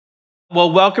Well,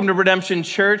 welcome to Redemption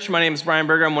Church. My name is Brian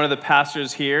Berger. I'm one of the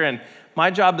pastors here, and my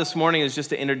job this morning is just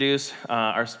to introduce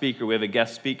our speaker. We have a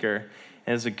guest speaker,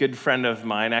 and is a good friend of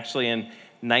mine. Actually, in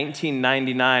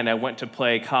 1999, I went to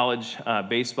play college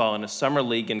baseball in a summer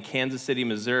league in Kansas City,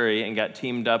 Missouri, and got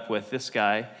teamed up with this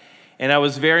guy. And I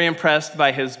was very impressed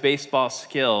by his baseball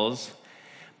skills.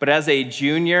 But as a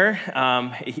junior,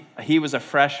 he was a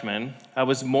freshman. I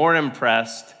was more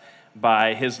impressed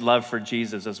by his love for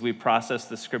Jesus as we processed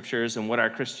the scriptures and what our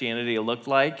Christianity looked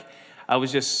like. I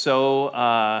was just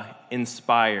so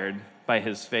inspired by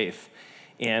his faith.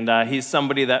 And he's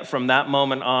somebody that from that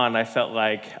moment on, I felt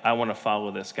like I want to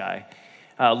follow this guy.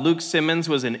 Luke Simmons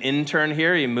was an intern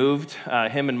here. He moved,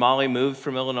 him and Molly moved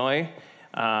from Illinois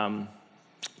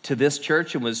to this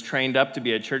church and was trained up to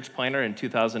be a church planter. In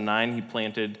 2009, he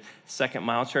planted Second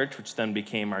Mile Church, which then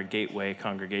became our Gateway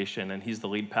congregation, and he's the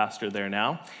lead pastor there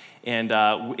now. And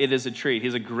it is a treat.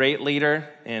 He's a great leader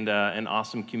and an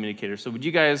awesome communicator. So would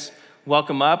you guys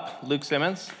welcome up Luke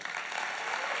Simmons?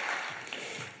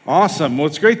 Awesome. Well,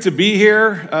 it's great to be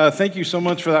here. Thank you so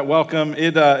much for that welcome.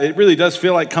 It really does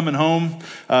feel like coming home.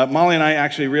 Molly and I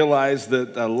actually realized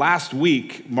that last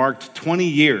week marked 20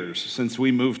 years since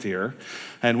we moved here.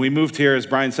 And we moved here, as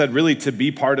Brian said, really to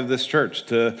be part of this church,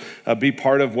 to be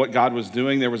part of what God was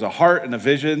doing. There was a heart and a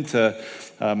vision to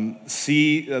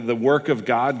see the work of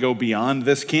God go beyond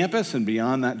this campus and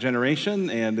beyond that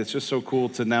generation. And it's just so cool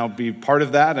to now be part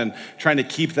of that and trying to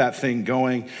keep that thing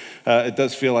going. It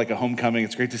does feel like a homecoming.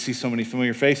 It's great to see so many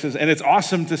familiar faces. And it's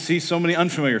awesome to see so many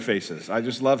unfamiliar faces. I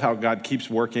just love how God keeps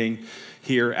working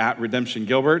here at Redemption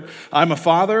Gilbert. I'm a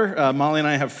father. Molly and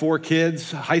I have 4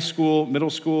 kids: high school,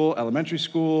 middle school, elementary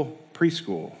school,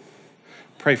 preschool.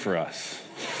 Pray for us.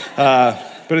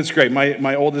 But it's great.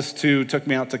 My oldest 2 took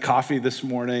me out to coffee this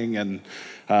morning, and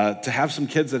to have some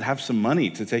kids that have some money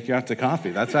to take you out to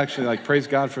coffee, that's actually like, praise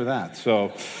God for that.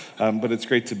 So, but it's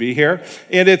great to be here.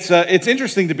 And it's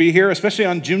interesting to be here, especially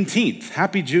on Juneteenth.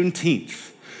 Happy Juneteenth.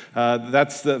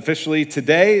 That's officially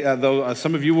today, though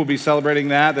some of you will be celebrating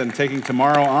that and taking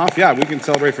tomorrow off. Yeah, we can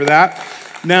celebrate for that.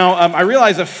 Now, I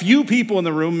realize a few people in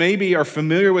the room maybe are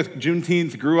familiar with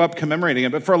Juneteenth, grew up commemorating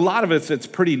it, but for a lot of it's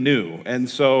pretty new. And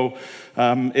so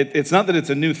it's not that it's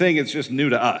a new thing, it's just new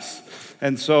to us.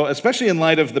 And so, especially in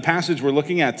light of the passage we're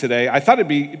looking at today, I thought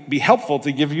it'd be helpful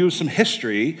to give you some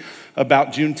history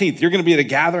about Juneteenth. You're going to be at a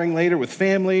gathering later with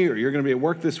family, or you're going to be at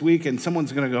work this week, and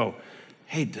someone's going to go,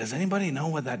 hey, does anybody know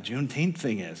what that Juneteenth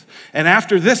thing is? And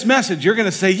after this message, you're going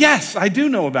to say, yes, I do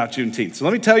know about Juneteenth. So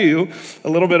let me tell you a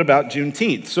little bit about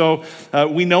Juneteenth. So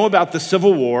we know about the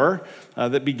Civil War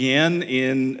that began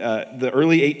in the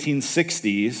early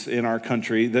 1860s in our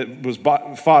country that was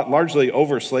fought largely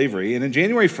over slavery. And in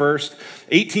January 1st,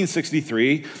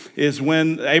 1863 is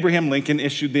when Abraham Lincoln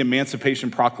issued the Emancipation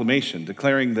Proclamation,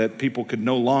 declaring that people could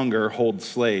no longer hold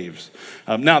slaves.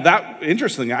 Now, that,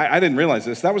 interestingly, I didn't realize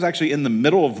this, that was actually in the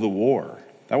middle of the war.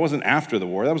 That wasn't after the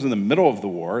war. That was in the middle of the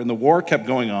war. And the war kept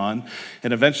going on.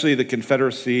 And eventually the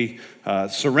Confederacy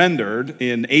surrendered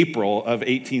in April of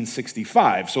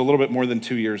 1865, so a little bit more than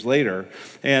 2 years later.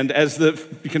 And as the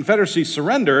Confederacy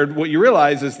surrendered, what you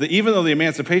realize is that even though the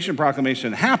Emancipation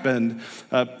Proclamation happened,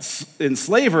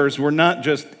 enslavers were not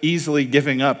just easily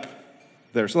giving up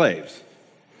their slaves.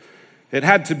 It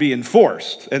had to be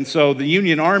enforced. And so the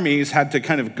Union armies had to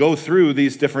kind of go through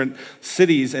these different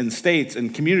cities and states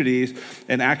and communities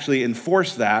and actually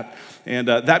enforce that. And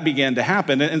that began to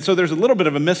happen. And so there's a little bit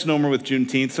of a misnomer with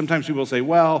Juneteenth. Sometimes people say,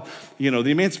 well, you know,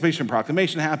 the Emancipation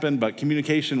Proclamation happened, but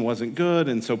communication wasn't good,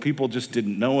 and so people just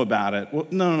didn't know about it. Well,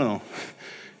 no.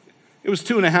 It was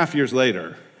 2.5 years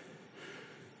later.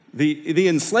 The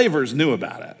enslavers knew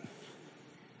about it.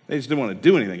 They just didn't want to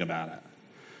do anything about it.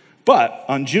 But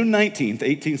on June 19th,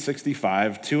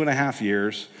 1865, 2.5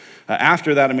 years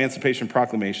after that Emancipation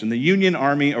Proclamation, the Union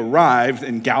Army arrived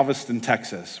in Galveston,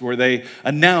 Texas, where they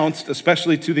announced,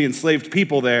 especially to the enslaved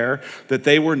people there, that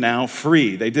they were now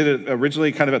free. They did it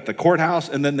originally kind of at the courthouse,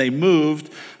 and then they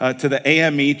moved to the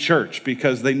AME Church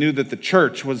because they knew that the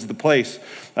church was the place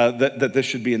that this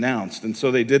should be announced. And so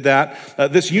they did that.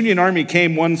 This Union Army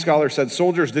came, one scholar said,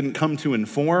 soldiers didn't come to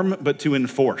inform, but to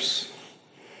enforce.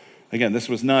 Again, this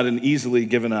was not an easily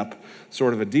given up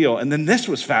sort of a deal. And then this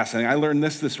was fascinating. I learned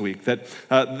this week, that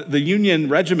the Union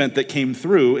regiment that came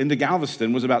through into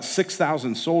Galveston was about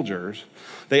 6,000 soldiers.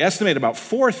 They estimate about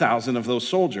 4,000 of those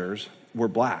soldiers were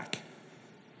black.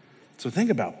 So think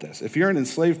about this. If you're an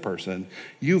enslaved person,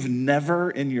 you've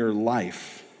never in your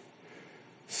life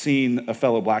seen a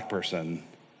fellow black person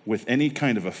with any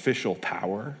kind of official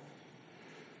power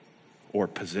or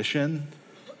position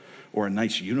or a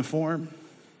nice uniform.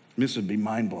 This would be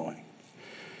mind-blowing.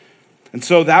 And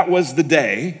so that was the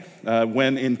day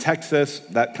when in Texas,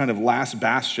 that kind of last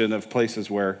bastion of places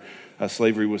where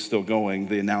slavery was still going,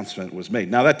 the announcement was made.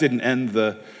 Now, that didn't end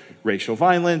the racial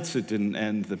violence, it didn't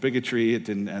end the bigotry, it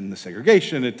didn't end the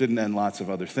segregation, it didn't end lots of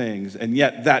other things. And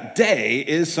yet that day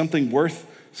is something worth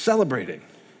celebrating.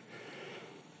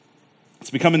 It's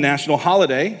become a national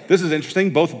holiday. This is interesting.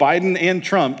 Both Biden and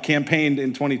Trump campaigned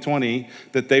in 2020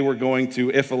 that they were going to,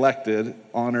 if elected,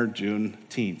 honor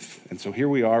Juneteenth. And so here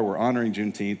we are, we're honoring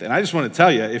Juneteenth. And I just want to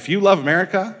tell you, if you love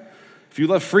America, if you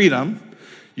love freedom,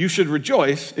 you should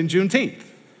rejoice in Juneteenth.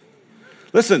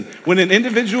 Listen, when an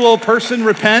individual person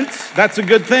repents, that's a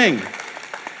good thing.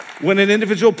 When an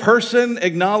individual person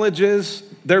acknowledges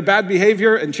their bad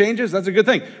behavior and changes, that's a good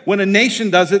thing. When a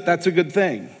nation does it, that's a good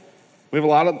thing. We have a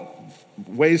lot of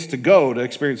ways to go to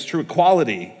experience true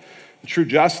equality, true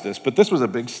justice, but this was a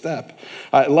big step.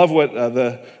 I love what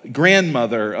the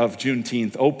grandmother of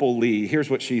Juneteenth, Opal Lee, here's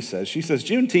what she says. She says,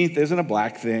 Juneteenth isn't a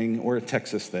black thing or a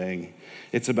Texas thing.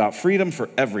 It's about freedom for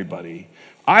everybody.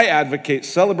 I advocate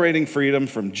celebrating freedom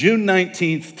from June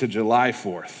 19th to July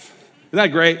 4th. Isn't that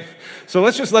great? So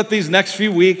let's just let these next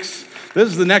few weeks, this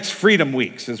is the next Freedom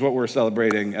Weeks is what we're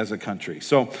celebrating as a country.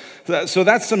 So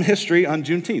that's some history on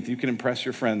Juneteenth. You can impress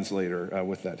your friends later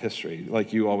with that history,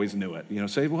 like you always knew it.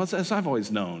 Say, well, as I've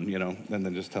always known, and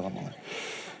then just tell them all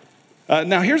that.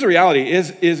 Now, here's the reality,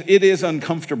 is it is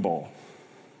uncomfortable.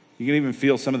 You can even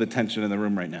feel some of the tension in the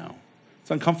room right now.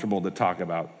 It's uncomfortable to talk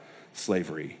about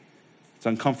slavery. It's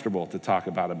uncomfortable to talk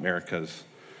about America's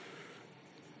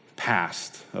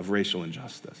past of racial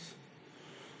injustice.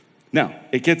 Now,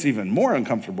 it gets even more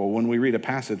uncomfortable when we read a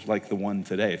passage like the one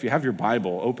today. If you have your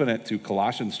Bible, open it to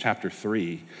Colossians chapter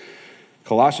 3.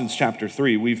 Colossians chapter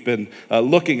 3, we've been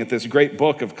looking at this great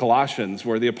book of Colossians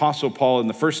where the Apostle Paul in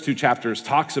the first 2 chapters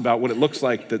talks about what it looks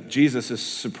like that Jesus is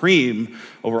supreme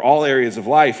over all areas of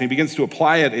life. And he begins to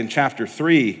apply it in chapter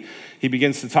 3. He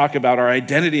begins to talk about our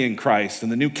identity in Christ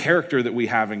and the new character that we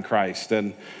have in Christ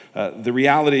and the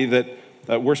reality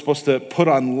that we're supposed to put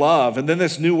on love and then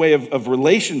this new way of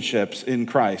relationships in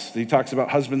Christ. He talks about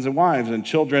husbands and wives and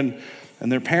children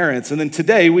and their parents. And then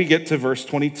today we get to verse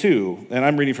 22, and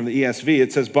I'm reading from the ESV.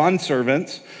 It says,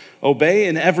 bondservants, obey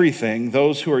in everything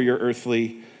those who are your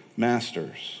earthly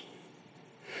masters.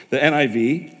 The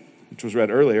NIV, which was read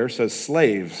earlier, says,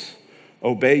 slaves,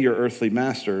 obey your earthly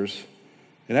masters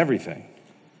in everything.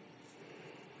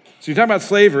 So you're talking about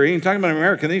slavery, you're talking about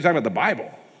America, and then you're talking about the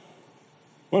Bible.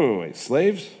 Wait.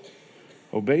 Slaves,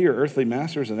 obey your earthly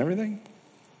masters in everything?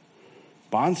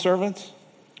 Bondservants,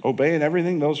 obey in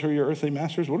everything those who are your earthly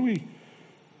masters? What do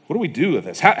we do with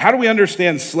this? How do we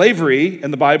understand slavery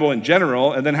in the Bible in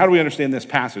general, and then how do we understand this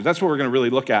passage? That's what we're going to really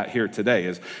look at here today,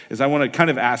 is I want to kind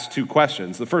of ask 2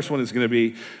 questions. The first one is going to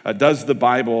be, does the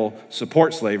Bible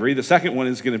support slavery? The second one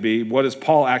is going to be, what is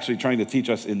Paul actually trying to teach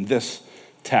us in this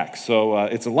text? So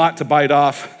it's a lot to bite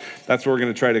off. That's where we're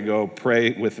going to try to go.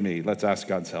 Pray with me. Let's ask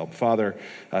God's help. Father,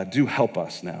 do help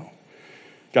us now.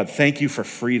 God, thank you for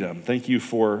freedom. Thank you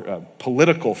for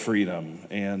political freedom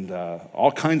and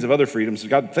all kinds of other freedoms.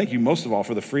 God, thank you most of all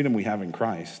for the freedom we have in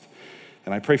Christ.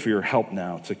 And I pray for your help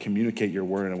now to communicate your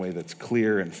word in a way that's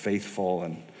clear and faithful,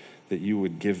 and that you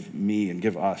would give me and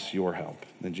give us your help.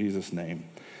 In Jesus' name,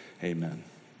 amen.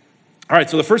 All right,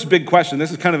 so the first big question,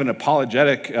 this is kind of an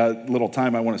apologetic little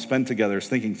time I want to spend together is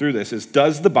thinking through this, is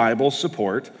does the Bible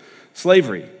support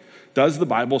slavery? Does the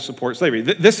Bible support slavery?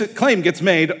 This claim gets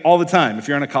made all the time. If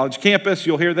you're on a college campus,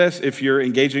 you'll hear this. If you're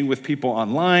engaging with people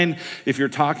online, if you're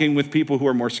talking with people who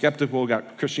are more skeptical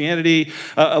about Christianity,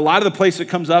 a lot of the place it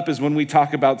comes up is when we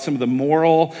talk about some of the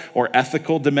moral or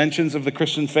ethical dimensions of the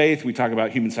Christian faith. We talk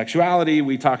about human sexuality.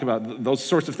 We talk about those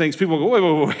sorts of things. People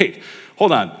go, wait,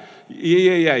 hold on.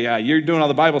 Yeah, you're doing all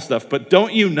the Bible stuff, but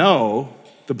don't you know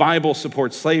the Bible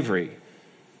supports slavery?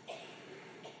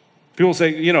 People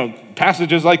say,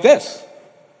 passages like this,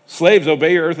 slaves,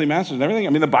 obey your earthly masters and everything. I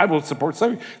mean, the Bible supports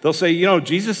slavery. They'll say,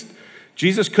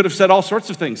 Jesus could have said all sorts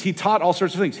of things. He taught all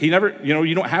sorts of things. He never,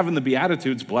 you don't have in the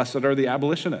Beatitudes, blessed are the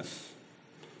abolitionists.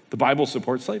 The Bible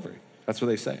supports slavery. That's what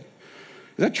they say. Is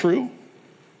that true?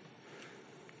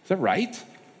 Is that right?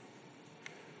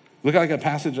 Look like a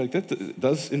passage like this.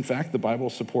 Does, in fact, the Bible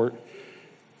support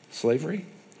slavery?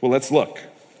 Well, let's look.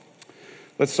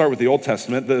 Let's start with the Old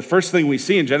Testament. The first thing we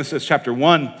see in Genesis chapter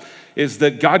 1 is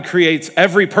that God creates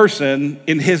every person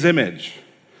in his image.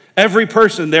 Every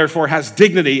person, therefore, has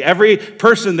dignity. Every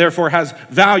person, therefore, has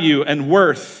value and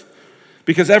worth,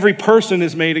 because every person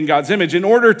is made in God's image. In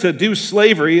order to do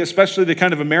slavery, especially the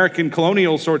kind of American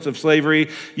colonial sorts of slavery,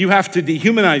 you have to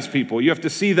dehumanize people. You have to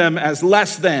see them as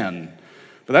less than.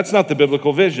 But that's not the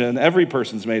biblical vision. Every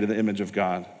person's made in the image of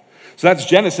God. So that's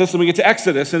Genesis, and we get to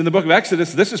Exodus. And in the book of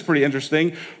Exodus, this is pretty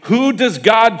interesting. Who does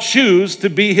God choose to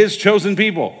be his chosen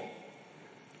people?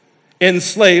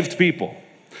 Enslaved people.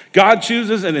 God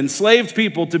chooses an enslaved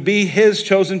people to be his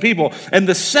chosen people. And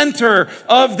the center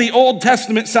of the Old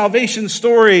Testament salvation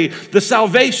story, the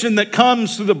salvation that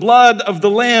comes through the blood of the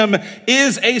Lamb,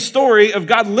 is a story of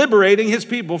God liberating his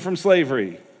people from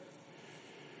slavery.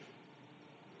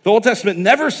 The Old Testament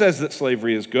never says that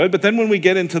slavery is good, but then when we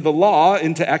get into the law,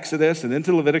 into Exodus and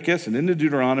into Leviticus and into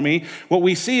Deuteronomy, what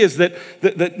we see is that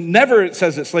never it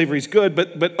says that slavery is good,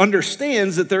 but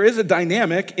understands that there is a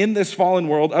dynamic in this fallen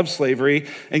world of slavery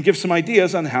and gives some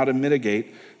ideas on how to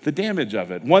mitigate the damage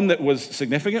of it. One that was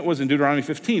significant was in Deuteronomy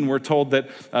 15. We're told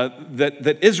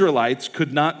that Israelites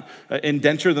could not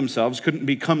indenture themselves, couldn't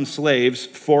become slaves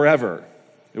forever.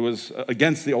 It was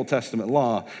against the Old Testament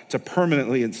law to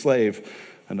permanently enslave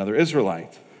another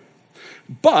Israelite.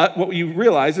 But what you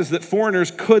realize is that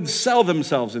foreigners could sell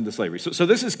themselves into slavery. So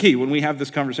this is key when we have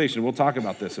this conversation. We'll talk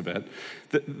about this a bit.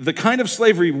 The kind of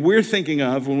slavery we're thinking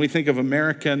of when we think of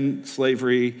American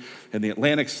slavery and the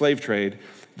Atlantic slave trade,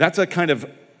 that's a kind of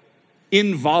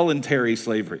involuntary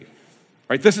slavery,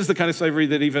 right? This is the kind of slavery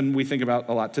that even we think about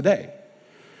a lot today,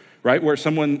 right? Where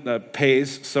someone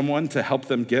pays someone to help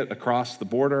them get across the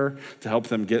border, to help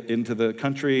them get into the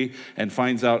country, and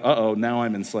finds out, now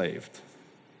I'm enslaved.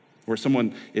 Where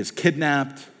someone is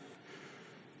kidnapped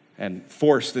and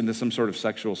forced into some sort of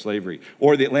sexual slavery.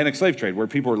 Or the Atlantic slave trade, where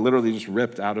people are literally just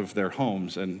ripped out of their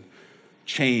homes and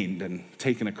chained and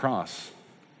taken across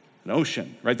an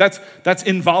ocean, right? That's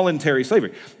involuntary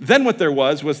slavery. Then what there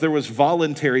was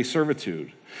voluntary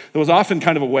servitude. There was often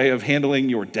kind of a way of handling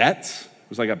your debts. It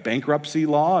was like a bankruptcy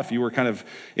law. If you were kind of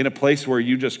in a place where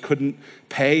you just couldn't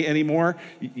pay anymore,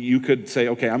 you could say,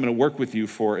 okay, I'm going to work with you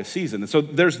for a season. And so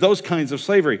there's those kinds of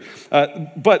slavery.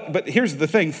 But here's the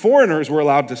thing. Foreigners were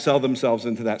allowed to sell themselves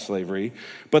into that slavery.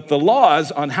 But the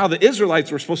laws on how the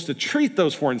Israelites were supposed to treat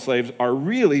those foreign slaves are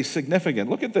really significant.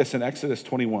 Look at this in Exodus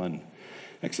 21.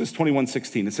 Exodus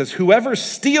 21:16. It says, whoever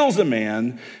steals a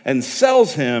man and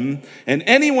sells him, and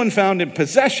anyone found in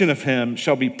possession of him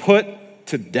shall be put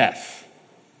to death.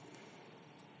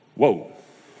 Whoa.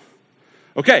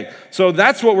 Okay, so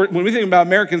that's what when we think about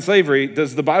American slavery,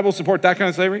 does the Bible support that kind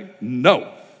of slavery?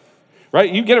 No.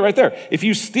 Right? You get it right there. If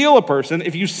you steal a person,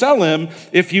 if you sell him,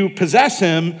 if you possess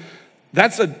him,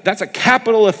 that's a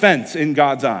capital offense in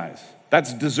God's eyes.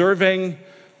 That's deserving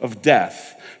of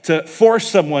death. To force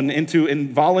someone into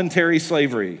involuntary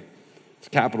slavery, it's a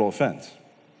capital offense.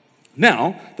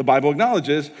 Now, the Bible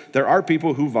acknowledges there are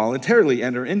people who voluntarily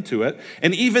enter into it.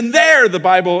 And even there, the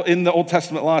Bible in the Old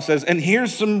Testament law says, and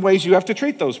here's some ways you have to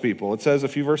treat those people. It says a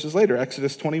few verses later,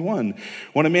 Exodus 21,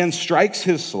 when a man strikes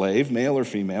his slave, male or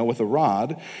female, with a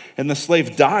rod, and the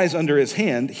slave dies under his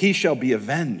hand, he shall be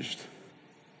avenged.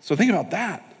 So think about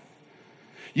that.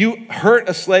 You hurt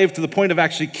a slave to the point of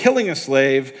actually killing a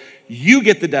slave, you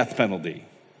get the death penalty.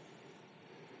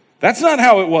 That's not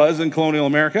how it was in colonial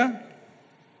America.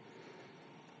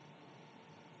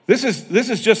 This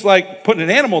is just like putting an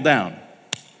animal down.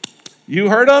 You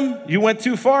hurt him, you went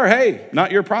too far. Hey,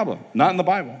 not your problem. Not in the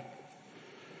Bible.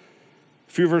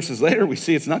 A few verses later, we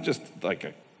see it's not just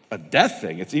like a death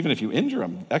thing. It's even if you injure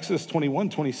him. Exodus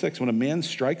 21:26, when a man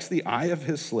strikes the eye of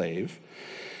his slave,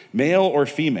 male or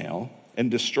female, and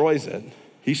destroys it,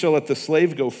 he shall let the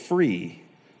slave go free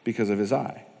because of his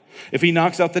eye. If he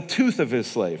knocks out the tooth of his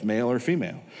slave, male or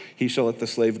female, he shall let the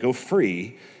slave go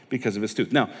free because of his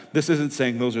tooth. Now, this isn't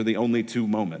saying those are the only two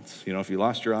moments. You know, if you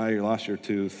lost your eye, you lost your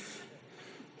tooth,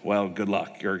 well, good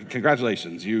luck, or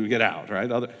congratulations, you get out, right?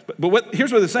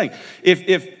 Here's what it's saying.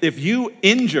 If you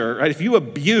injure, right, if you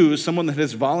abuse someone that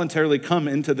has voluntarily come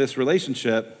into this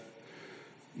relationship,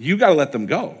 you got to let them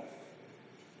go.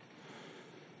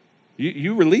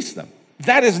 You release them.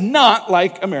 That is not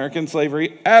like American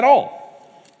slavery at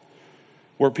all,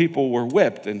 where people were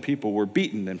whipped and people were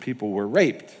beaten and people were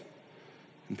raped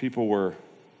and people were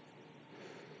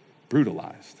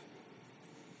brutalized.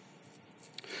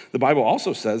 The Bible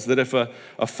also says that if a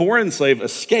foreign slave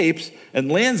escapes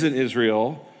and lands in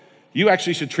Israel, you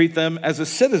actually should treat them as a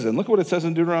citizen. Look what it says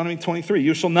in Deuteronomy 23.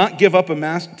 You shall not give up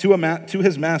to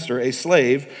his master a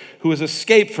slave who has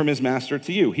escaped from his master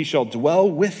to you. He shall dwell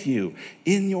with you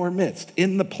in your midst,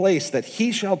 in the place that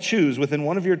he shall choose within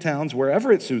one of your towns,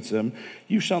 wherever it suits him.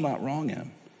 You shall not wrong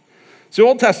him. So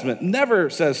Old Testament never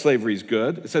says slavery is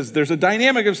good. It says there's a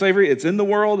dynamic of slavery. It's in the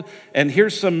world. And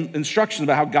here's some instructions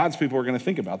about how God's people are going to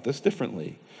think about this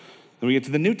differently. When we get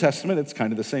to the New Testament, it's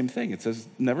kind of the same thing. It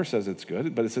never says it's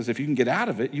good, but it says if you can get out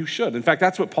of it, you should. In fact,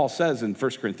 that's what Paul says in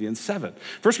 1 Corinthians 7.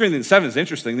 1 Corinthians 7 is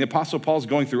interesting. The Apostle Paul's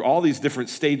going through all these different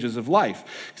stages of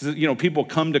life. Because, people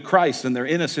come to Christ and they're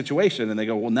in a situation and they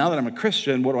go, well, now that I'm a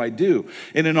Christian, what do I do?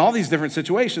 And in all these different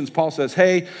situations, Paul says,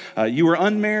 hey, you were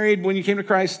unmarried when you came to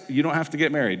Christ, you don't have to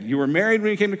get married. You were married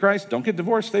when you came to Christ, don't get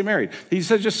divorced, stay married. He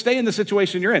says, just stay in the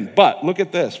situation you're in. But look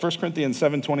at this, 1 Corinthians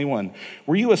 7:21.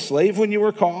 Were you a slave when you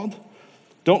were called?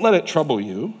 Don't let it trouble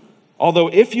you, although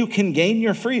if you can gain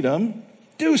your freedom,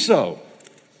 do If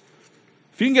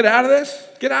you can get out of this,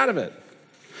 get out of it.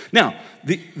 Now,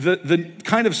 the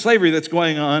kind of slavery that's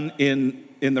going on in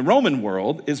the Roman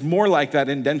world is more like that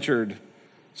indentured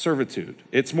servitude.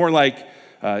 It's more like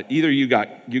either you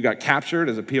got captured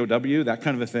as a POW, that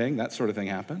kind of a thing, that sort of thing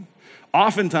happened.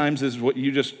 Oftentimes is what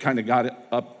you just kind of got it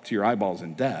up to your eyeballs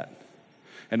in debt.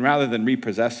 And rather than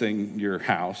repossessing your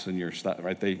house and your stuff,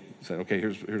 right, they said, okay,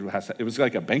 here's what has to, it was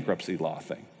like a bankruptcy law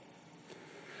thing.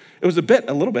 It was a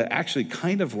little bit, actually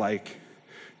kind of like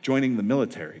joining the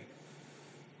military.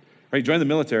 Right, you join the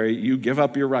military, you give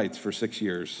up your rights for 6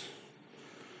 years.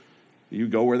 You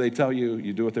go where they tell you,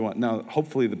 you do what they want. Now,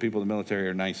 hopefully the people in the military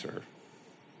are nicer.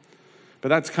 But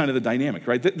that's kind of the dynamic,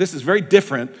 right? This is very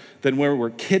different than where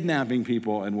we're kidnapping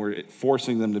people and we're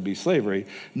forcing them to be slavery.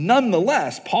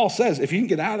 Nonetheless, Paul says, if you can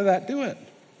get out of that, do it.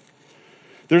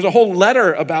 There's a whole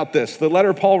letter about this. The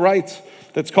letter Paul writes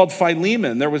that's called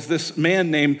Philemon. There was this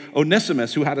man named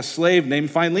Onesimus who had a slave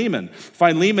named Philemon.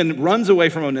 Philemon runs away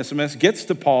from Onesimus, gets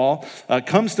to Paul,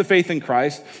 comes to faith in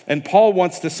Christ, and Paul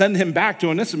wants to send him back to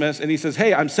Onesimus, and he says,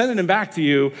 hey, I'm sending him back to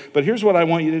you, but here's what I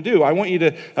want you to do. I want you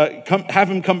to have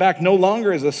him come back no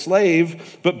longer as a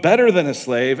slave, but better than a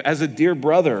slave, as a dear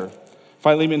brother.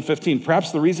 Philemon 15,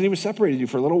 perhaps the reason he was separated you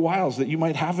for a little while is that you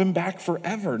might have him back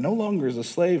forever, no longer as a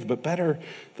slave, but better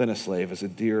than a slave, as a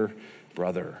dear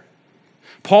brother.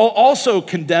 Paul also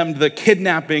condemned the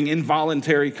kidnapping,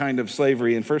 involuntary kind of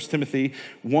slavery. In 1 Timothy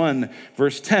 1,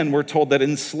 verse 10, we're told that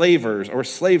enslavers or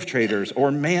slave traders or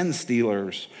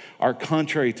man-stealers are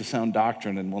contrary to sound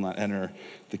doctrine and will not enter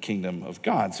the kingdom of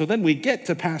God. So then we get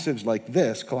to passage like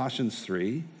this, Colossians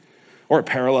 3, or a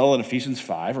parallel in Ephesians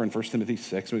 5 or in 1 Timothy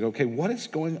 6. And we go, okay, what is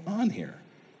going on here?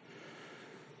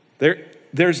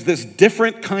 There's this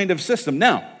different kind of system.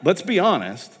 Now, let's be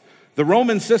honest. The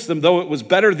Roman system, though it was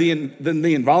better than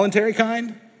the involuntary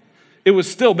kind, it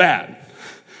was still bad.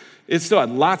 It still had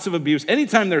lots of abuse.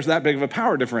 Anytime there's that big of a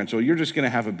power differential, you're just going to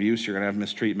have abuse, you're going to have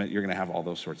mistreatment, you're going to have all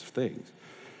those sorts of things.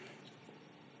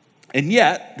 And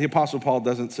yet, the Apostle Paul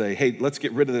doesn't say, hey, let's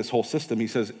get rid of this whole system. He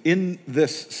says, in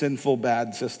this sinful,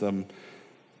 bad system,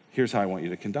 here's how I want you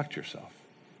to conduct yourself.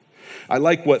 I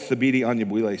like what Thabiti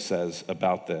Anyabwile says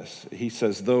about this. He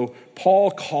says, though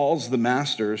Paul calls the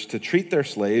masters to treat their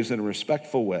slaves in a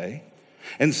respectful way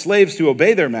and slaves to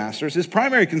obey their masters, his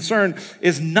primary concern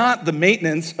is not the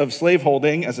maintenance of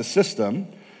slaveholding as a system.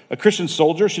 A Christian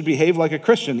soldier should behave like a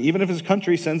Christian, even if his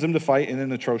country sends him to fight in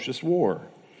an atrocious war.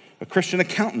 A Christian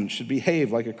accountant should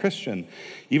behave like a Christian,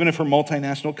 even if her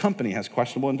multinational company has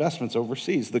questionable investments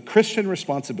overseas. The Christian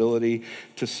responsibility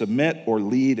to submit or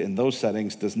lead in those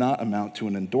settings does not amount to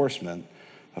an endorsement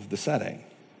of the setting.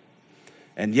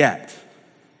 And yet,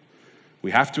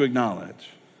 we have to acknowledge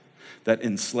that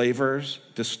enslavers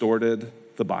distorted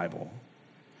the Bible.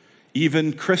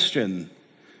 Even Christian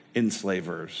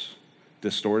enslavers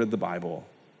distorted the Bible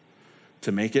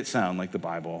to make it sound like the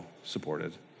Bible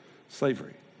supported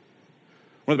slavery.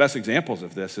 One of the best examples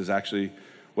of this is actually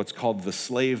what's called the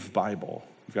Slave Bible.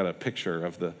 We've got a picture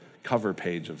of the cover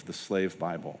page of the Slave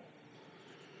Bible.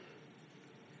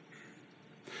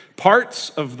 Parts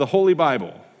of the Holy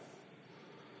Bible.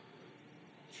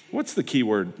 What's the key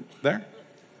word there?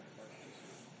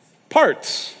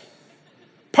 Parts.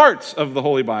 Parts of the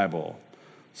Holy Bible.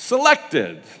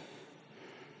 Selected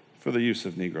for the use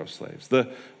of Negro slaves.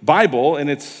 The Bible in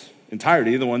its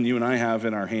entirety, the one you and I have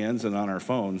in our hands and on our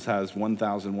phones, has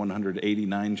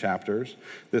 1,189 chapters.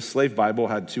 This slave Bible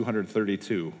had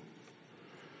 232.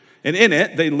 And in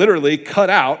it, they literally cut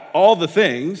out all the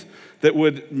things that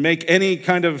would make any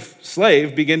kind of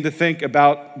slave begin to think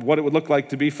about what it would look like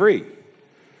to be free.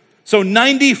 So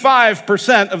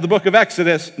 95% of the book of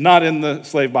Exodus, not in the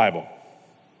slave Bible.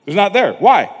 It's not there.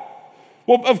 Why?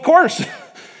 Well, of course,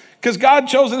 because God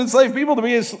chose enslaved people to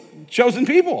be his chosen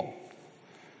people.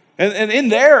 And in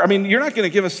there, I mean, you're not going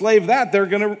to give a slave that. They're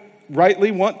going to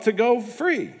rightly want to go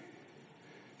free.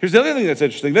 Here's the other thing that's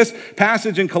interesting. This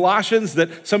passage in Colossians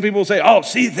that some people say, oh,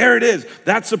 see, there it is.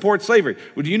 That supports slavery.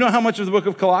 Well, do you know how much of the book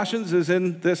of Colossians is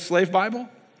in this slave Bible?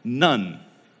 None.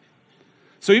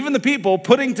 So even the people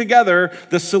putting together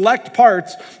the select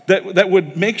parts that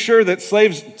would make sure that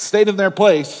slaves stayed in their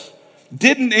place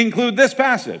didn't include this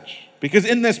passage. Because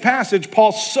in this passage,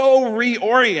 Paul so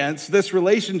reorients this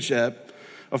relationship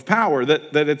of power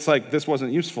that it's like this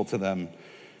wasn't useful to them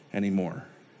anymore.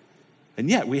 And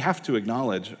yet we have to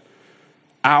acknowledge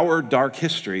our dark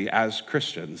history as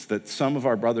Christians, that some of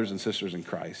our brothers and sisters in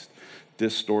Christ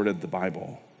distorted the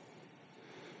Bible,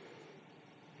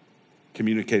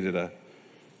 communicated a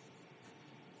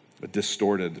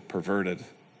distorted, perverted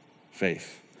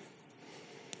faith.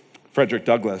 Frederick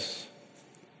Douglass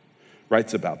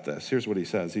writes about this. Here's what he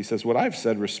says. He says, "What I've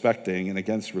said respecting and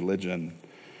against religion,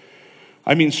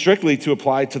 I mean strictly to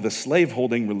apply to the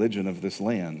slave-holding religion of this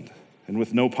land, and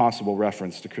with no possible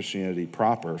reference to Christianity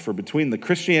proper. For between the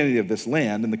Christianity of this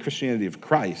land and the Christianity of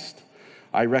Christ,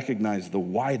 I recognize the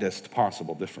widest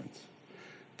possible difference."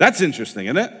 That's interesting,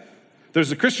 isn't it? There's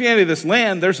the Christianity of this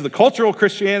land, there's the cultural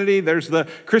Christianity, there's the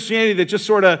Christianity that just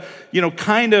sort of,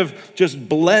 kind of just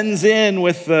blends in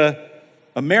with the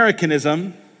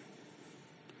Americanism.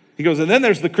 He goes, and then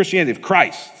there's the Christianity of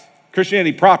Christ,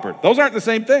 Christianity proper. Those aren't the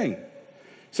same thing. He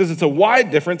says it's a wide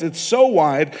difference. It's so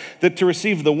wide that to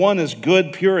receive the one as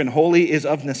good, pure, and holy is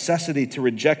of necessity to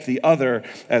reject the other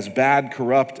as bad,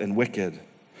 corrupt, and wicked.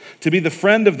 To be the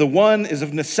friend of the one is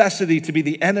of necessity to be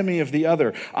the enemy of the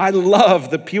other. I love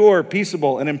the pure,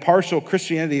 peaceable, and impartial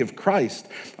Christianity of Christ.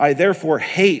 I therefore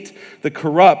hate the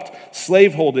corrupt,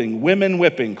 slave-holding,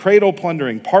 women-whipping,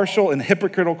 cradle-plundering, partial, and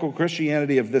hypocritical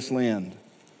Christianity of this land.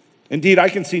 Indeed, I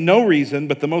can see no reason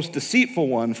but the most deceitful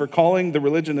one for calling the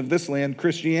religion of this land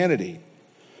Christianity.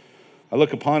 I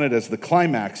look upon it as the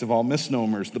climax of all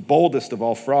misnomers, the boldest of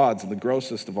all frauds, and the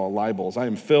grossest of all libels. I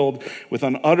am filled with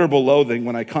unutterable loathing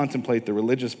when I contemplate the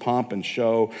religious pomp and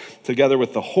show, together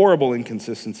with the horrible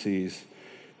inconsistencies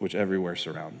which everywhere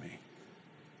surround me.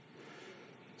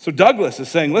 So Douglass is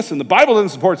saying, listen, the Bible doesn't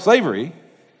support slavery.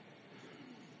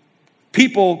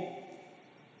 People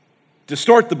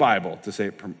distort the Bible to say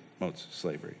it promotes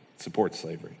slavery, supports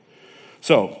slavery.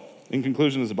 So, in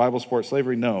conclusion, does the Bible support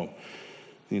slavery? No.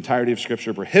 The entirety of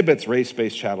Scripture prohibits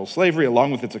race-based chattel slavery,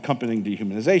 along with its accompanying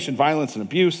dehumanization, violence, and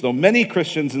abuse. Though many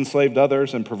Christians enslaved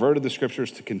others and perverted the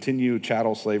Scriptures to continue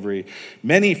chattel slavery,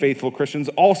 many faithful Christians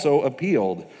also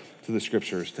appealed to the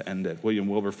Scriptures to end it. William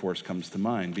Wilberforce comes to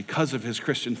mind. Because of his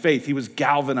Christian faith, he was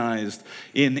galvanized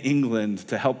in England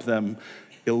to help them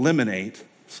eliminate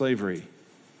slavery.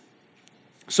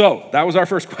 So, that was our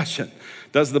first question.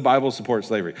 Does the Bible support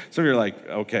slavery? Some of you are like,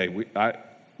 okay,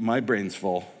 my brain's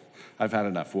full. I've had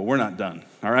enough. Well, we're not done.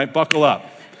 All right, buckle up.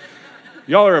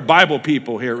 Y'all are a Bible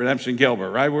people here at Redemption Gilbert,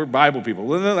 right? We're Bible people.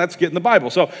 Well, then let's get in the Bible.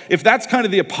 So if that's kind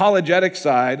of the apologetic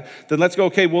side, then let's go,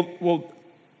 okay, well,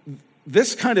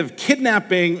 this kind of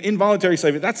kidnapping, involuntary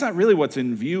slavery, that's not really what's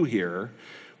in view here.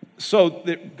 So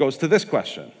it goes to this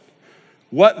question.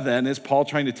 What then is Paul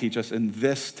trying to teach us in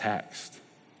this text?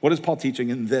 What is Paul teaching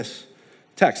in this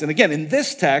text? And again, in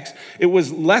this text, it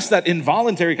was less that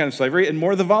involuntary kind of slavery and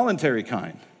more the voluntary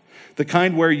kind. The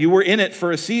kind where you were in it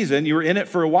for a season, you were in it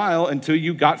for a while until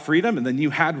you got freedom, and then you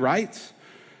had rights,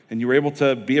 and you were able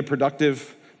to be a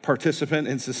productive participant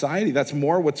in society. That's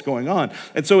more what's going on.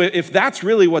 And so if that's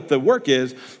really what the work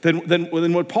is,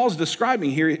 then what Paul's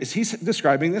describing here is he's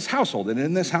describing this household. And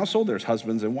in this household, there's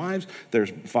husbands and wives,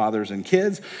 there's fathers and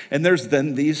kids, and there's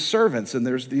then these servants, and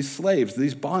there's these slaves,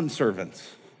 these bond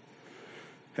servants.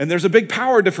 And there's a big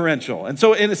power differential. And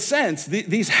so in a sense,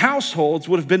 these households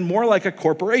would have been more like a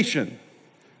corporation. It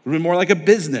would have been more like a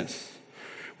business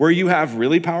where you have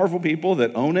really powerful people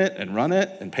that own it and run it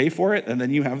and pay for it, and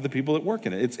then you have the people that work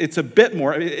in it. It's a bit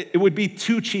more, it would be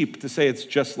too cheap to say it's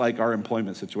just like our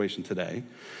employment situation today.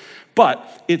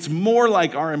 But it's more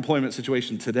like our employment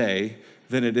situation today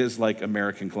than it is like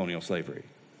American colonial slavery.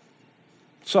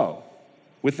 So,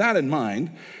 with that in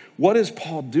mind, what is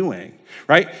Paul doing,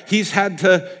 right? He's had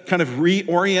to kind of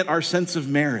reorient our sense of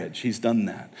marriage. He's done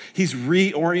that. He's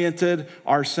reoriented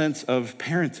our sense of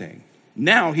parenting.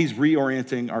 Now he's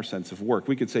reorienting our sense of work.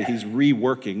 We could say he's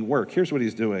reworking work. Here's what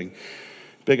he's doing.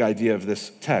 Big idea of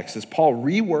this text is Paul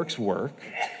reworks work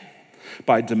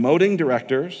by demoting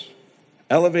directors,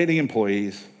 elevating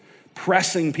employees,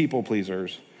 pressing people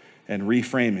pleasers, and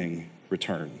reframing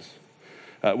returns.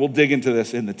 We'll dig into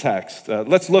this in the text.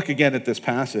 Let's look again at this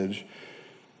passage.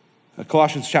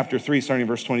 Colossians chapter 3, starting in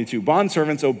verse 22.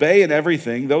 Bondservants, obey in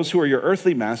everything those who are your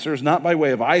earthly masters, not by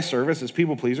way of eye service as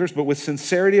people pleasers, but with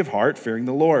sincerity of heart, fearing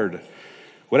the Lord.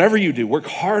 Whatever you do, work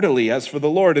heartily as for the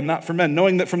Lord and not for men,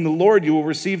 knowing that from the Lord you will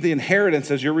receive the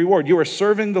inheritance as your reward. You are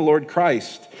serving the Lord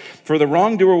Christ. For the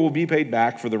wrongdoer will be paid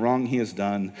back for the wrong he has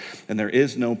done, and there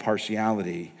is no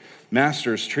partiality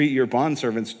Masters, treat your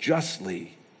bondservants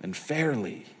justly and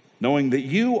fairly, knowing that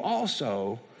you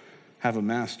also have a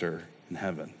master in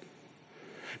heaven.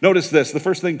 Notice this. The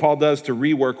first thing Paul does to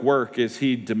rework work is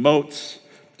he demotes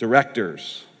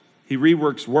directors. He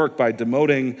reworks work by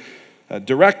demoting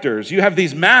directors. You have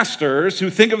these masters who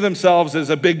think of themselves as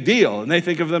a big deal, and they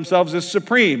think of themselves as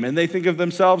supreme, and they think of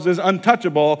themselves as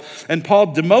untouchable. And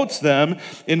Paul demotes them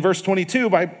in verse 22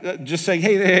 by just saying,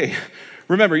 hey,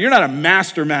 remember, you're not a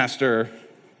master.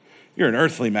 You're an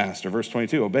earthly master. Verse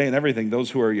 22, obey in everything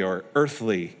those who are your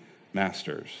earthly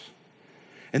masters.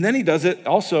 And then he does it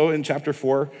also in chapter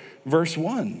 4, verse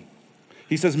 1.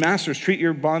 He says, Masters, treat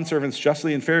your bondservants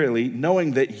justly and fairly,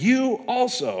 knowing that you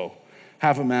also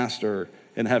have a master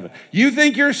in heaven. You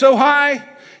think you're so high?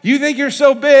 You think you're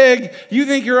so big? You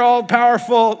think you're all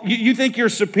powerful? You think you're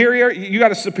superior? You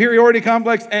got a superiority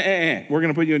complex? We're going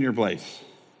to put you in your place.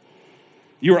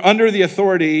 You are under the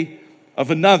authority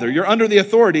of another. You're under the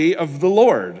authority of the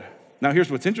Lord. Now,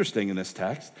 here's what's interesting in this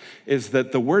text is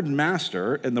that the word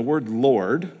master and the word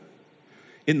Lord,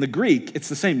 in the Greek, it's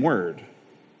the same word,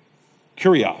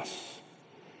 kurios.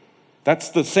 That's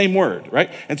the same word,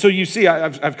 right? And so you see,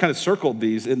 I've kind of circled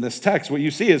these in this text. What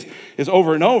you see is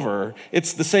over and over,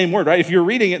 it's the same word, right? If you're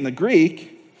reading it in the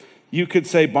Greek, you could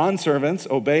say, bondservants,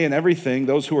 obey in everything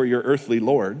those who are your earthly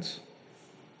lords,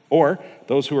 or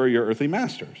those who are your earthly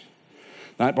masters.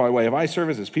 Not by way of eye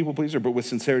service as people pleaser, but with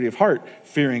sincerity of heart,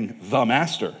 fearing the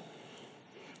master.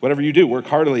 Whatever you do, work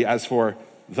heartily as for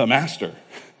the master.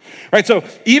 Right, so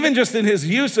even just in his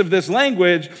use of this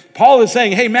language, Paul is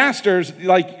saying, hey, masters,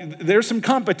 like there's some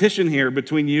competition here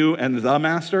between you and the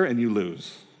master, and you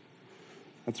lose.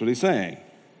 That's what he's saying.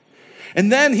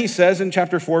 And then he says in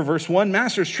chapter 4, verse 1,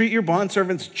 Masters, treat your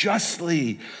bondservants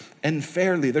justly and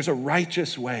fairly. There's a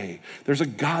righteous way. There's a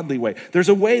godly way. There's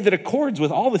a way that accords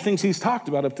with all the things he's talked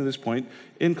about up to this point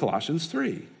in Colossians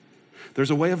 3. There's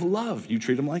a way of love. You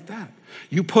treat them like that.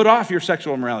 You put off your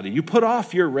sexual immorality. You put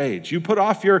off your rage. You put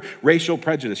off your racial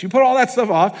prejudice. You put all that stuff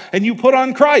off, and you put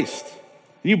on Christ.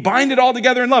 You bind it all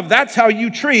together in love. That's how you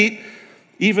treat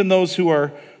even those who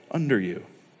are under you.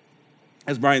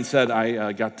 As Brian said,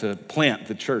 I got to plant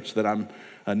the church that I'm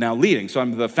now leading. So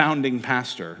I'm the founding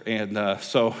pastor. And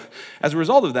so as a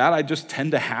result of that, I just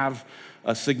tend to have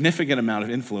a significant amount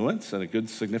of influence and a good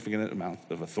significant amount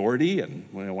of authority. And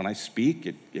when I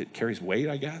speak, it carries weight,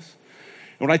 I guess.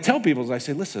 And what I tell people is I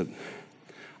say, listen,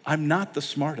 I'm not the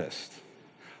smartest.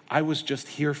 I was just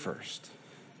here first.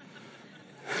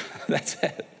 That's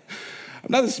it. I'm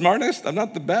not the smartest. I'm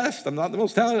not the best. I'm not the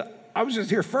most talented. I was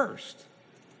just here first.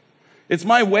 It's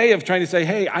my way of trying to say,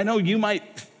 hey, I know you might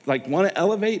want to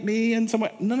elevate me in some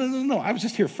way. No. I was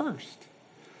just here first.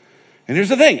 And here's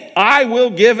the thing. I will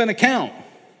give an account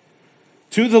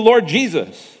to the Lord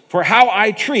Jesus for how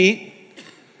I treat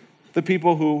the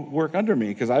people who work under me,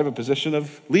 because I have a position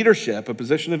of leadership, a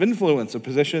position of influence, a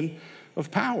position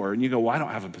of power. And you go, well, I don't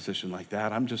have a position like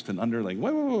that. I'm just an underling.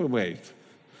 Wait.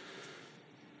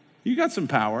 You got some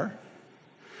power.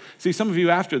 See, some of you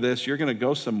after this, you're going to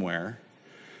go somewhere,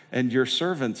 and your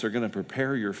servants are going to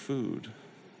prepare your food.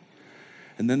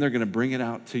 And then they're going to bring it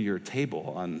out to your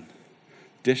table on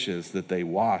dishes that they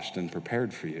washed and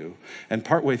prepared for you. And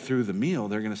partway through the meal,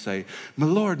 they're going to say, my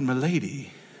lord, my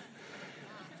lady,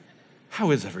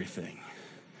 how is everything?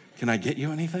 Can I get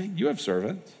you anything? You have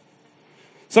servants.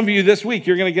 Some of you this week,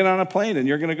 you're going to get on a plane and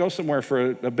you're going to go somewhere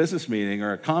for a business meeting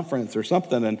or a conference or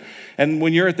something. And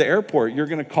when you're at the airport, you're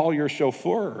going to call your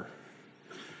chauffeur.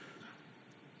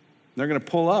 They're going to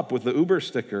pull up with the Uber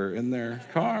sticker in their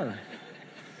car.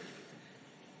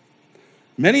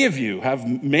 Many of you have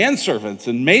manservants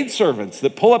and maidservants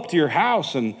that pull up to your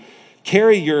house and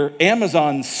carry your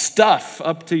Amazon stuff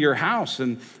up to your house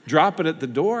and drop it at the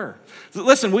door.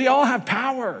 Listen, we all have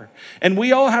power, and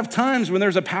we all have times when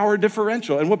there's a power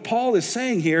differential. And what Paul is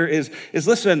saying here is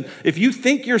listen, if you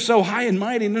think you're so high and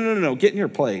mighty, no, get in your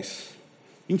place.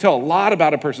 You can tell a lot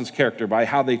about a person's character by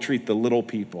how they treat the little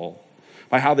people,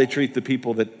 by how they treat the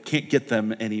people that can't get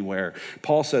them anywhere.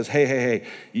 Paul says, hey,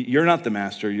 you're not the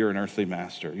master, you're an earthly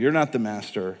master. You're not the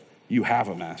master, you have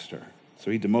a master. So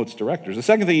he demotes directors. The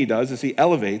second thing he does is he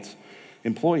elevates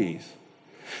employees.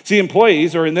 See,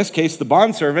 employees, or in this case, the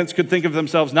bondservants, could think of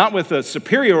themselves not with a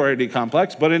superiority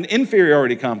complex, but an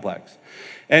inferiority complex.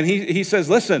 And he says,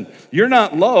 listen, you're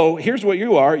not low. Here's what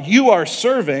you are. You are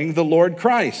serving the Lord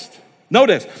Christ.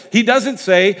 Notice, he doesn't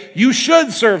say you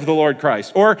should serve the Lord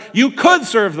Christ, or you could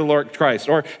serve the Lord Christ,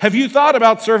 or have you thought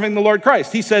about serving the Lord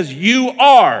Christ? He says you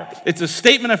are. It's a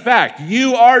statement of fact.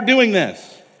 You are doing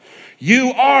this.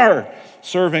 You are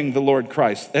serving the Lord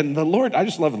Christ. And the Lord, I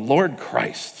just love Lord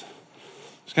Christ.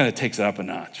 Just kind of takes it up a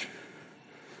notch.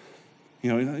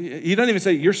 You know, he doesn't even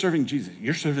say you're serving Jesus.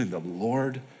 You're serving the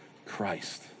Lord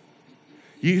Christ.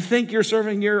 You think you're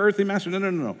serving your earthly master?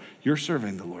 No. You're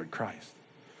serving the Lord Christ.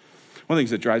 One of the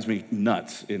things that drives me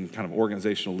nuts in kind of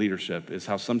organizational leadership is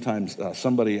how sometimes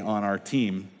somebody on our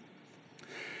team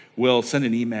will send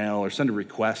an email or send a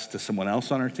request to someone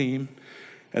else on our team,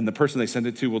 and the person they send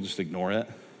it to will just ignore it.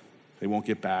 They won't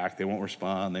get back. They won't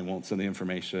respond. They won't send the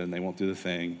information. They won't do the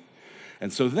thing.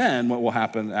 And so then what will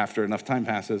happen after enough time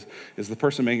passes is the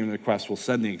person making the request will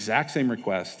send the exact same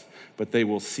request, but they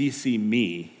will CC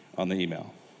me on the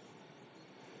email.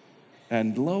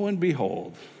 And lo and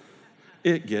behold,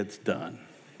 it gets done.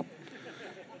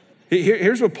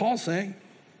 Here's what Paul's saying.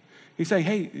 He's saying,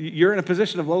 hey, you're in a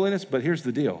position of lowliness, but here's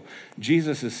the deal.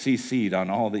 Jesus is CC'd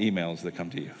on all the emails that come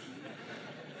to you.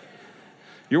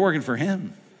 You're working for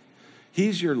him.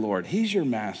 He's your Lord. He's your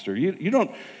master. You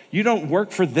don't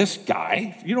work for this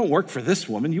guy. You don't work for this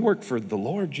woman. You work for the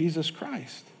Lord Jesus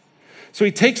Christ. So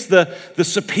he takes the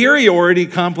superiority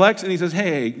complex and he says,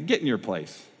 hey, get in your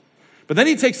place. But then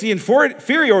he takes the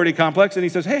inferiority complex and he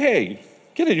says, hey,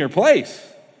 get in your place.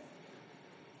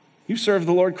 You serve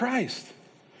the Lord Christ.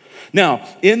 Now,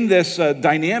 in this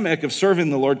dynamic of serving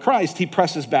the Lord Christ, he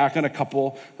presses back on a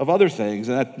couple of other things,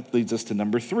 and that leads us to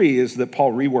number 3, is that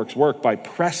Paul reworks work by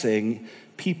pressing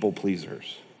people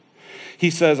pleasers. He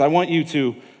says, I want you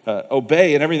to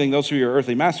obey in everything those who are your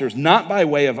earthly masters, not by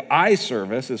way of eye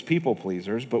service as people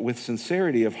pleasers, but with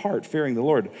sincerity of heart, fearing the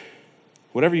Lord.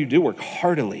 Whatever you do, work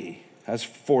heartily as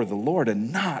for the Lord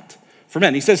and not for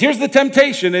men. He says, here's the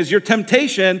temptation, is your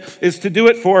temptation is to do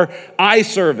it for eye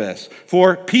service,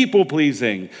 for people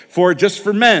pleasing, for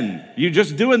men. You're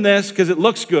just doing this because it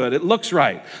looks good, it looks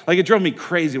right. Like it drove me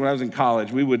crazy when I was in college.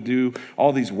 We would do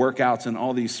all these workouts and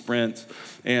all these sprints.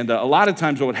 And a lot of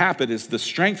times what would happen is the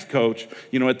strength coach,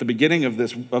 at the beginning of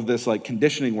this like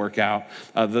conditioning workout,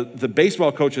 the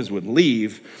baseball coaches would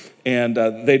leave and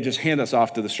they'd just hand us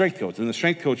off to the strength coach. And the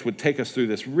strength coach would take us through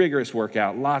this rigorous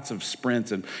workout, lots of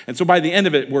sprints. And so by the end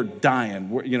of it, we're dying,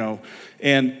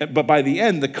 but by the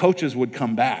end, the coaches would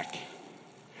come back.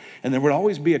 And there would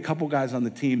always be a couple guys on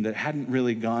the team that hadn't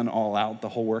really gone all out the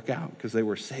whole workout because they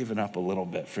were saving up a little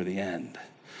bit for the end.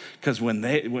 Because when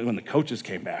the coaches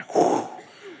came back,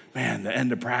 man, the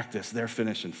end of practice, they're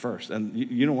finishing first. And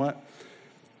you know what?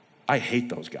 I hate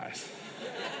those guys.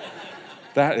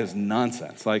 That is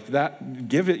nonsense. Like that,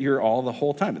 give it your all the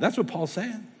whole time. But that's what Paul's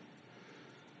saying.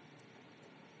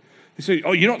 He said,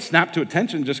 you don't snap to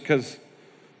attention just because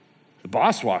the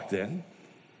boss walked in.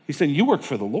 He's saying, you work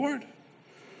for the Lord,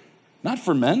 not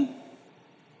for men.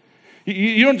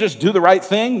 You don't just do the right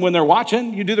thing when they're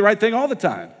watching. You do the right thing all the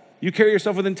time. You carry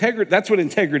yourself with integrity. That's what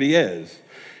integrity is.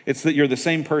 It's that you're the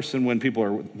same person when people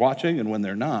are watching and when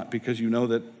they're not, because you know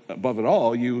that above it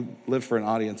all, you live for an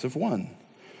audience of one.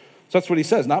 So that's what he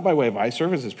says, not by way of eye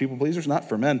service as people pleasers, not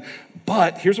for men,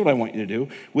 but here's what I want you to do,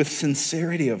 with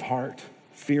sincerity of heart,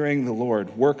 fearing the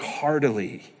Lord, work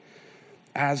heartily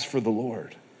as for the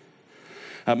Lord.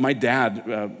 My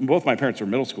dad, both my parents were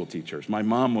middle school teachers. My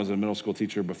mom was a middle school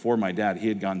teacher before my dad. He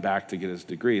had gone back to get his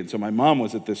degree. And so my mom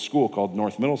was at this school called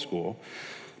North Middle School.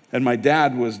 And my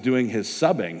dad was doing his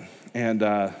subbing.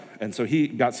 And so he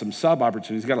got some sub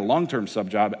opportunities. He got a long-term sub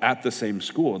job at the same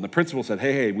school. And the principal said,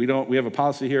 hey, we have a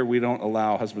policy here. We don't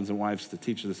allow husbands and wives to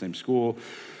teach at the same school.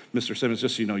 Mr. Simmons,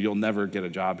 just so you know, you'll never get a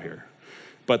job here.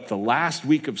 But the last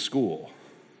week of school,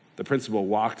 the principal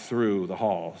walked through the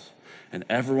halls and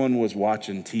everyone was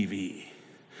watching TV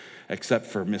except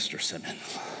for Mr.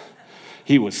 Simmons.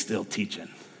 He was still teaching,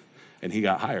 and he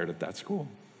got hired at that school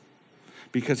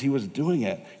because he was doing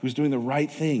it. He was doing the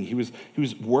right thing. He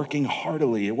was working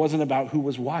heartily. It wasn't about who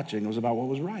was watching. It was about what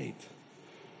was right.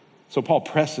 So Paul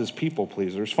presses people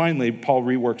pleasers. Finally, Paul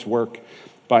reworks work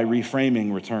by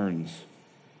reframing returns.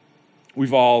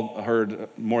 We've all heard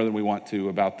more than we want to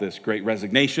about this great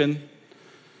resignation,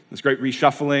 this great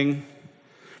reshuffling.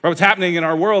 Right, what's happening in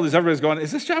our world is everybody's going,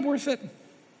 is this job worth it?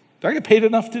 Do I get paid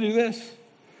enough to do this?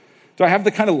 Do I have the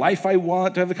kind of life I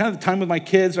want? Do I have the kind of time with my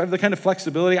kids? Do I have the kind of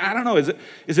flexibility? I don't know.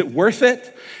 Is it worth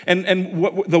it? And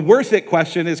what the worth it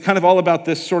question is kind of all about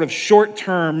this sort of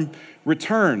short-term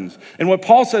returns. And what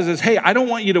Paul says is, hey, I don't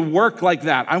want you to work like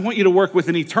that. I want you to work with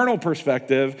an eternal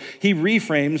perspective. He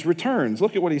reframes returns.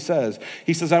 Look at what he says.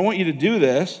 He says, I want you to do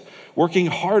this working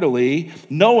heartily,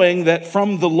 knowing that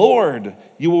from the Lord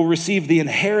you will receive the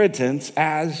inheritance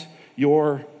as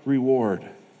your reward.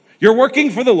 You're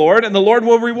working for the Lord, and the Lord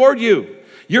will reward you.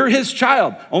 You're his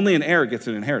child. Only an heir gets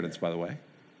an inheritance, by the way.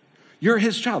 You're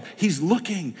his child. He's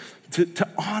looking to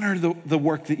honor the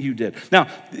work that you did. Now,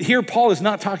 here Paul is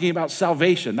not talking about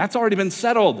salvation. That's already been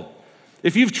settled.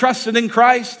 If you've trusted in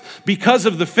Christ because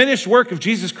of the finished work of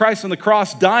Jesus Christ on the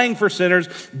cross, dying for sinners,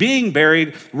 being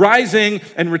buried, rising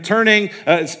and returning,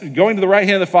 going to the right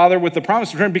hand of the Father with the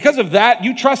promise to return, because of that,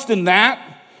 you trust in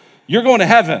that, you're going to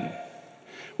heaven.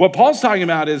 What Paul's talking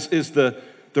about is the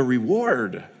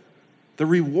reward, the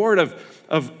reward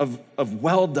of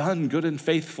well done, good and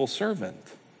faithful servant.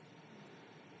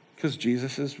 Because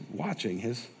Jesus is watching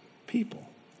his people.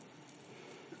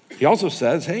 He also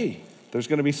says, hey, there's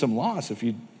going to be some loss if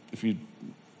you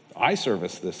eye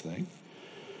service this thing,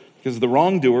 because the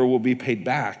wrongdoer will be paid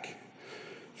back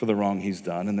for the wrong he's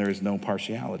done, and there is no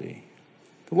partiality.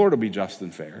 The Lord will be just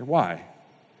and fair. Why?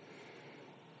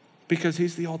 Because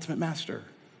he's the ultimate master.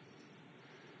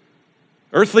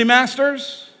 Earthly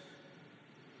masters,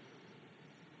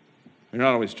 they're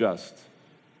not always just.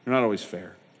 They're not always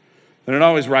fair. They're not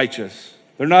always righteous.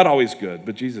 They're not always good,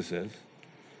 but Jesus is.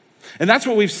 And that's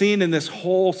what we've seen in this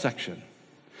whole section.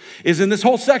 In this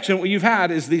whole section, what you've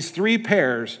had is these three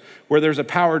pairs where there's a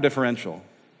power differential.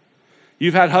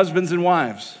 You've had husbands and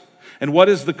wives. And what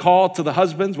is the call to the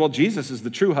husbands? Well, Jesus is the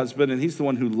true husband, and he's the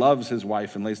one who loves his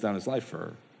wife and lays down his life for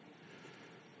her.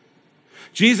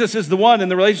 Jesus is the one in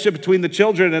the relationship between the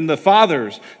children and the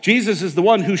fathers. Jesus is the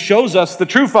one who shows us the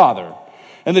true father.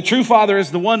 And the true father is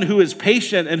the one who is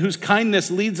patient and whose kindness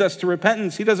leads us to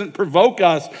repentance. He doesn't provoke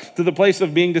us to the place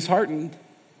of being disheartened.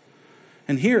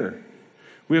 And here,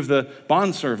 we have the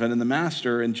bondservant and the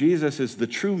master, and Jesus is the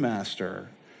true master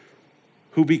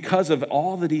who, because of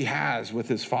all that he has with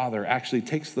his father, actually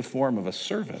takes the form of a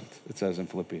servant, it says in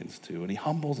Philippians 2, and he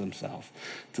humbles himself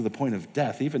to the point of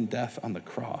death, even death on the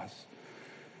cross.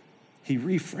 He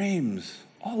reframes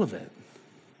all of it.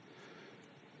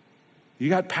 You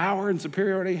got power and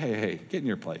superiority? Hey, get in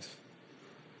your place.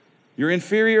 You're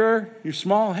inferior, you're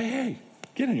small? Hey,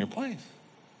 get in your place.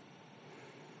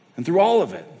 And through all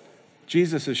of it,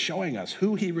 Jesus is showing us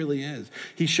who he really is.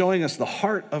 He's showing us the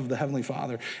heart of the Heavenly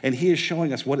Father, and he is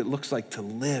showing us what it looks like to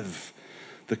live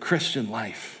the Christian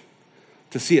life,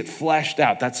 to see it fleshed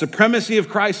out. That supremacy of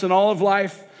Christ in all of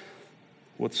life,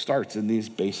 what starts in these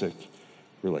basic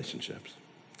relationships.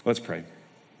 Let's pray.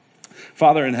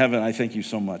 Father in heaven, I thank you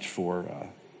so much for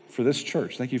this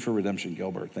church. Thank you for Redemption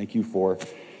Gilbert. Thank you for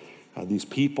these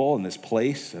people and this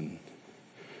place and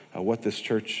what this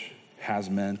church has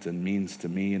meant and means to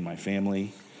me and my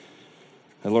family.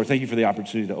 And Lord, thank you for the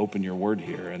opportunity to open your word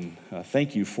here. And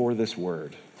thank you for this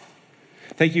word.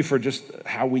 Thank you for just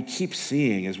how we keep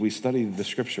seeing as we study the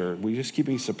scripture. We just keep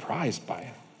being surprised by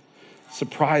it.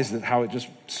 Surprised at how it just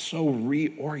so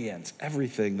reorients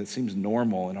everything that seems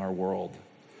normal in our world.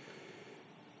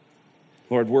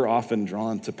 Lord, we're often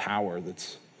drawn to power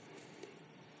that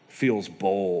feels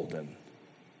bold and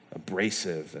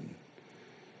abrasive,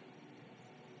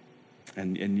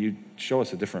 and you show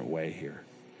us a different way here.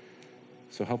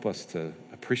 So help us to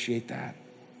appreciate that.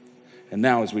 And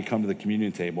now as we come to the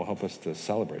communion table, help us to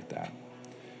celebrate that.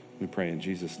 We pray in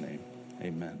Jesus' name,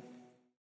 amen.